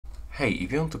Hey,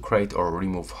 if you want to create or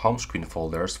remove home screen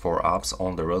folders for apps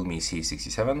on the Realme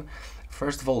C67,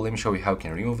 first of all, let me show you how you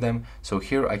can remove them. So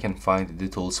here I can find the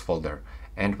tools folder,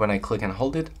 and when I click and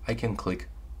hold it, I can click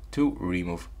to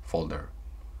remove folder.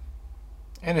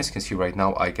 And as you can see right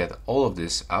now, I get all of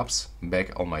these apps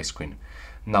back on my screen.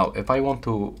 Now, if I want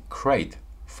to create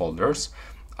folders,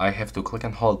 I have to click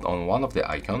and hold on one of the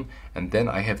icon, and then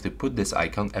I have to put this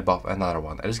icon above another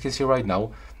one. As you can see right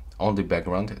now, on the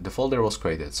background, the folder was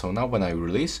created. So now when I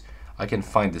release, I can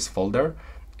find this folder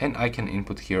and I can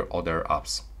input here other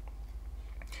apps.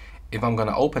 If I'm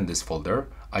gonna open this folder,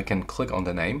 I can click on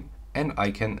the name and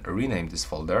I can rename this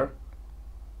folder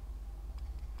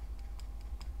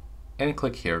and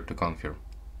click here to confirm.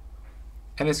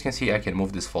 And as you can see, I can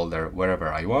move this folder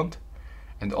wherever I want.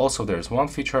 And also there's one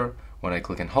feature, when I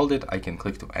click and hold it, I can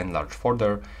click to enlarge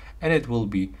folder and it will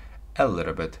be a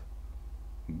little bit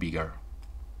bigger,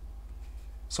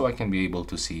 so I can be able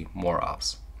to see more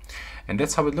apps. And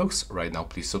that's how it looks right now.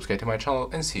 Please subscribe to my channel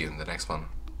and see you in the next one.